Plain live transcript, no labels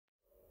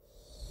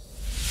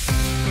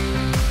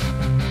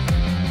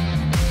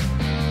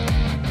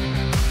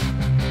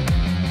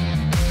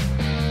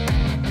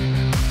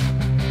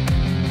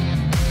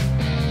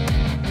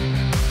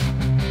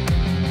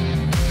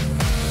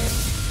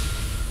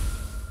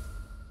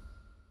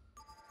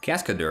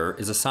Cascadeur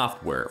is a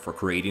software for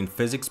creating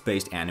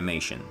physics-based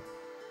animation.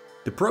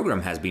 The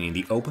program has been in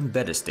the open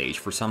beta stage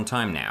for some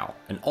time now,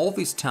 and all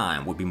this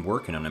time we've been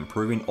working on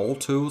improving old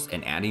tools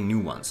and adding new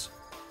ones.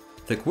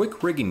 The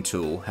Quick Rigging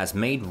tool has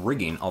made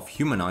rigging of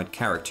humanoid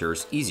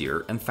characters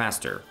easier and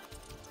faster.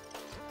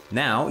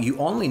 Now you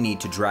only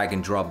need to drag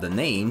and drop the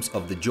names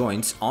of the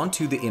joints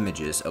onto the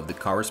images of the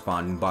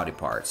corresponding body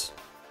parts.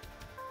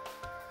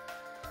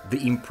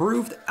 The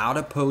improved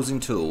auto-posing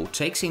tool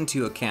takes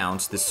into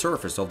account the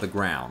surface of the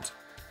ground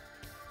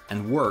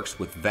and works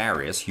with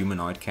various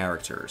humanoid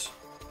characters.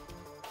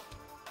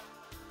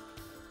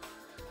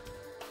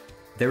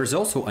 There is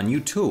also a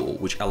new tool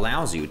which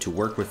allows you to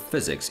work with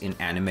physics in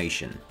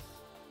animation.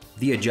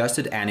 The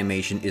adjusted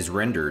animation is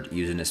rendered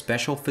using a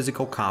special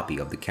physical copy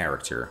of the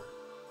character.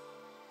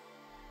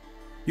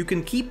 You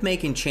can keep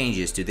making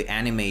changes to the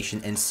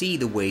animation and see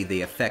the way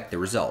they affect the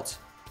results.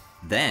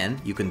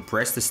 Then you can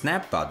press the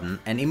snap button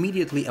and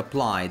immediately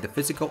apply the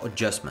physical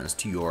adjustments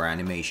to your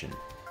animation.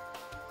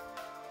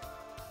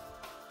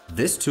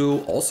 This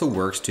tool also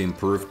works to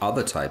improve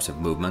other types of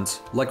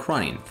movements, like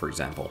running, for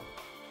example.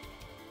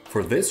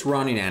 For this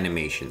running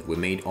animation, we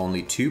made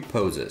only 2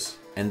 poses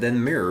and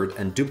then mirrored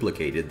and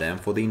duplicated them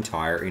for the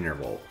entire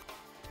interval.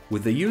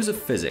 With the use of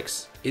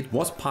physics, it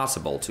was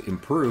possible to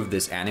improve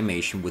this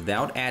animation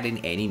without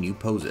adding any new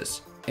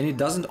poses, and it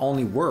doesn't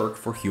only work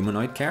for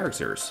humanoid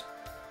characters.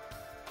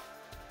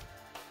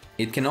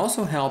 It can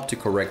also help to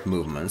correct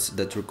movements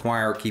that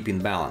require keeping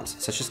balance,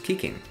 such as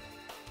kicking.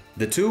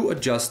 The tool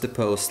adjusts the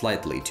pose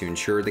slightly to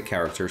ensure the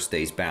character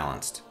stays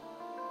balanced.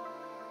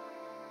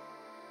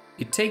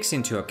 It takes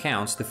into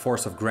account the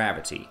force of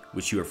gravity,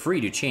 which you are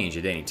free to change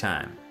at any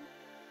time.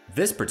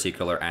 This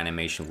particular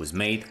animation was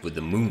made with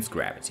the moon's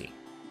gravity.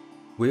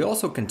 We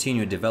also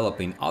continue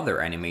developing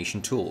other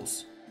animation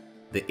tools.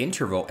 The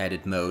interval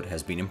edit mode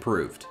has been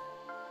improved.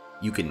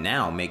 You can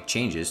now make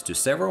changes to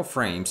several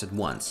frames at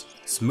once,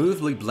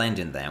 smoothly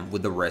blending them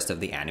with the rest of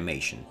the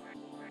animation.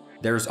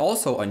 There is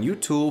also a new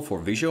tool for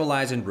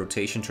visualizing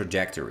rotation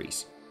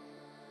trajectories.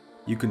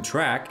 You can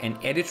track and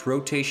edit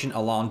rotation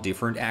along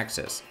different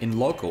axes in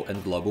local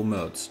and global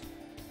modes.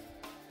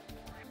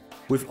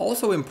 We've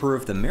also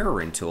improved the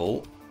mirroring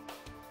tool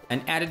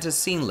and added a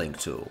scene link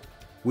tool,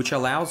 which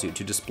allows you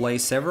to display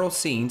several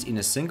scenes in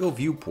a single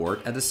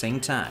viewport at the same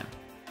time,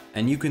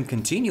 and you can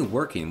continue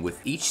working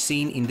with each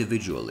scene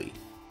individually.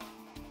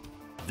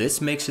 This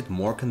makes it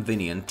more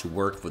convenient to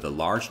work with a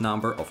large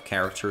number of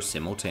characters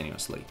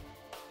simultaneously.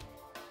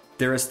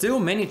 There are still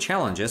many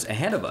challenges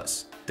ahead of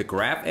us. The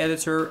graph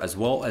editor as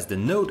well as the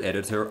node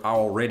editor are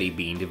already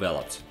being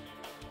developed.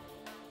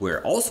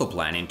 We're also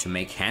planning to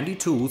make handy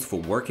tools for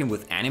working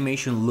with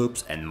animation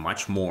loops and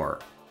much more.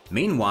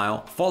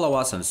 Meanwhile, follow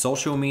us on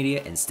social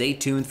media and stay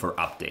tuned for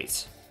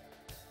updates.